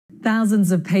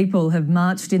Thousands of people have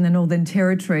marched in the Northern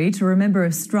Territory to remember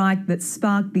a strike that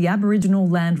sparked the Aboriginal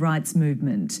land rights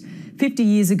movement. 50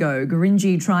 years ago,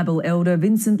 Gurindji tribal elder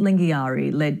Vincent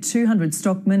Lingiari led 200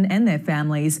 stockmen and their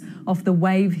families off the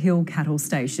Wave Hill cattle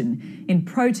station in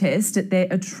protest at their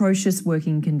atrocious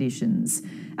working conditions.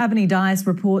 Avani Dias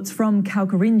reports from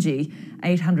Kalkarinji,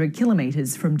 800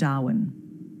 kilometres from Darwin.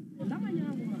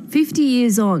 50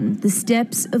 years on, the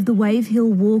steps of the Wave Hill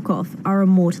walk-off are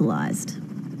immortalised.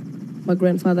 My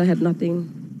grandfather had nothing,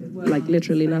 like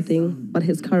literally nothing, but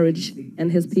his courage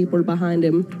and his people behind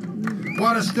him.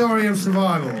 What a story of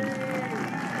survival.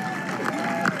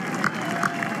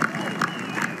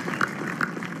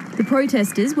 The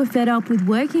protesters were fed up with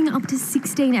working up to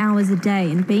 16 hours a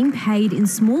day and being paid in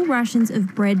small rations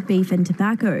of bread, beef and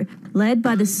tobacco. Led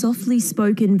by the softly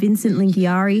spoken Vincent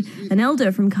Lingiari, an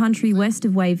elder from country west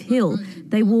of Wave Hill,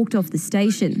 they walked off the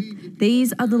station.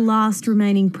 These are the last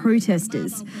remaining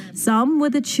protesters. Some were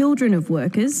the children of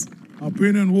workers. I've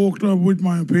been and walked up with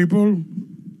my people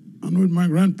and with my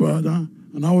grandfather,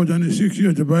 and I was only 6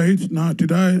 years of age. Now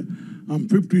today, I'm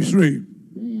 53.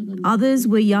 Others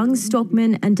were young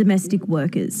stockmen and domestic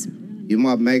workers. You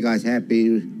might make us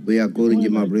happy. We are good and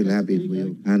you might be really happy for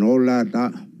you. And all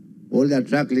that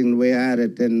struggling we had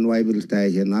at the Wavell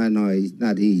station, I know it's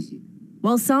not easy.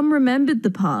 While some remembered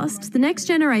the past, the next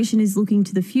generation is looking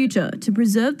to the future to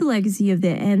preserve the legacy of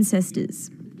their ancestors.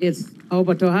 It's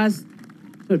over to us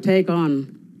to take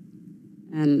on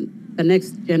and the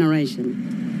next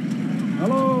generation.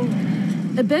 Hello.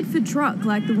 A Bedford truck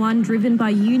like the one driven by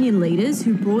union leaders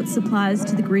who brought supplies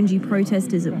to the Gurindji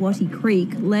protesters at Wattie Creek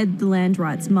led the land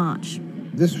rights march.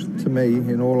 This, to me,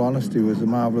 in all honesty, was a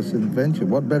marvellous adventure.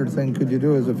 What better thing could you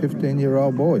do as a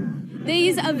 15-year-old boy?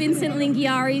 These are Vincent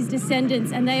Lingiari's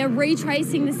descendants, and they are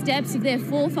retracing the steps of their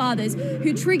forefathers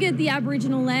who triggered the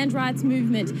Aboriginal land rights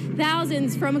movement.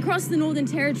 Thousands from across the Northern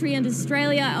Territory and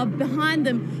Australia are behind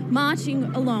them, marching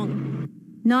along.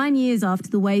 9 years after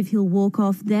the Wave Hill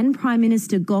walk-off, then Prime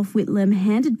Minister Gough Whitlam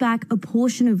handed back a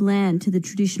portion of land to the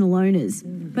traditional owners.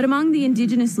 But among the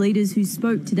Indigenous leaders who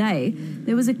spoke today,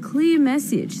 there was a clear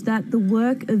message that the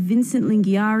work of Vincent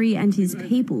Lingiari and his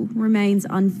people remains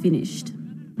unfinished.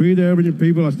 We, the Aboriginal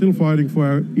people, are still fighting for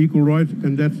our equal rights,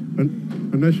 and that's a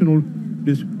national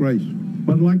disgrace.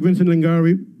 But like Vincent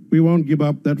Lingiari, we won't give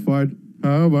up that fight,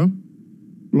 however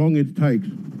long it takes.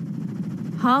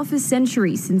 Half a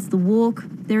century since the walk,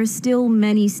 there are still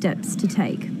many steps to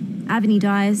take. Avani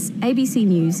Dias, ABC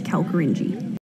News, Kalkarinji.